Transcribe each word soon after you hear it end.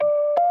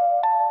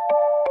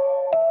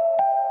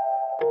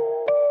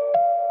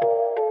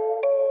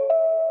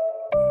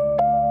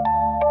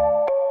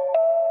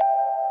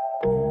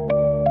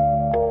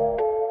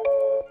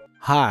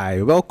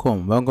Hi,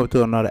 welcome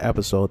to another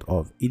episode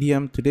of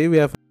Idiom. Today we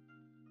have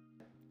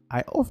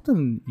I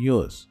often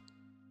use,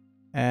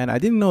 and I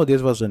didn't know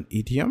this was an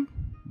idiom,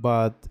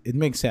 but it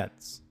makes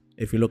sense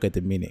if you look at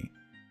the meaning.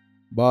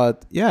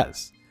 But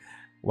yes,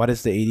 what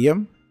is the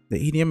idiom?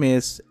 The idiom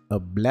is a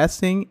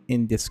blessing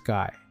in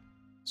disguise.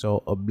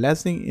 So a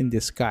blessing in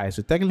disguise.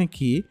 So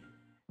technically,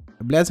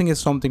 a blessing is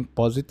something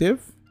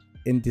positive.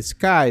 In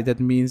disguise, that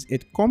means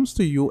it comes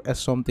to you as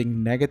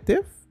something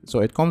negative. So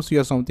it comes to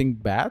you as something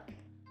bad.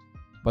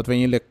 But when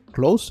you look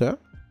closer,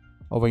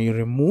 or when you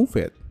remove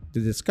it,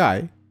 the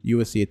sky, you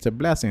will see it's a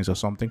blessing, so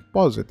something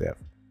positive.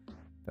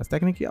 That's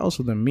technically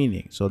also the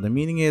meaning. So the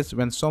meaning is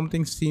when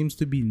something seems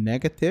to be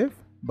negative,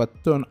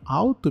 but turn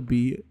out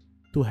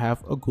to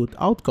have a good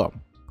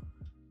outcome.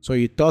 So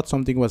you thought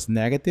something was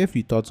negative,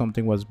 you thought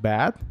something was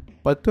bad,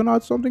 but turned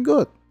out something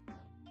good.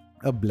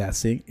 A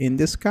blessing in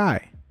the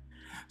sky.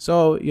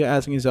 So you're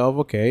asking yourself,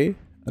 okay,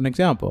 an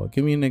example.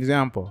 Give me an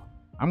example.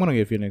 I'm gonna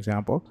give you an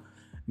example.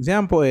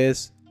 Example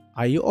is,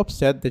 are you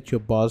upset that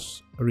your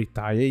boss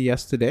retired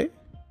yesterday?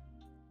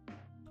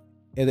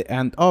 It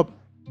ended up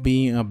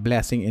being a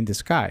blessing in the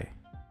sky.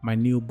 My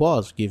new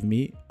boss gave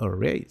me a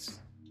raise.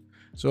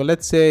 So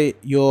let's say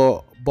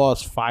your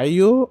boss fired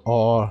you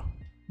or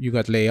you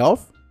got laid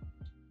off,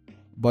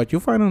 but you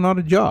find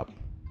another job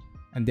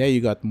and there you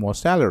got more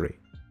salary.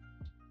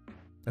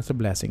 That's a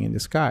blessing in the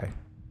sky.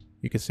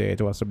 You could say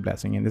it was a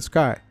blessing in the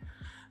sky.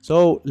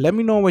 So let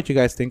me know what you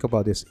guys think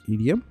about this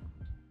idiom.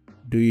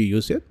 Do you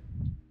use it?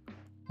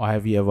 Or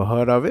have you ever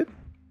heard of it?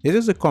 This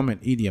is a common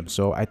idiom,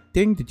 so I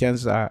think the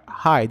chances are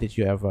high that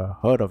you ever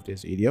heard of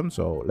this idiom.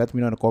 So let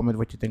me know in the comment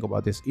what you think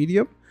about this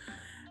idiom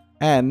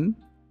and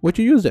would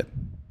you use it?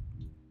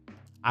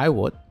 I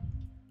would.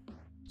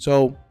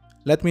 So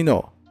let me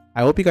know.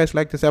 I hope you guys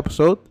liked this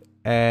episode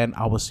and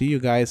I will see you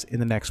guys in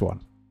the next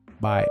one.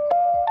 Bye.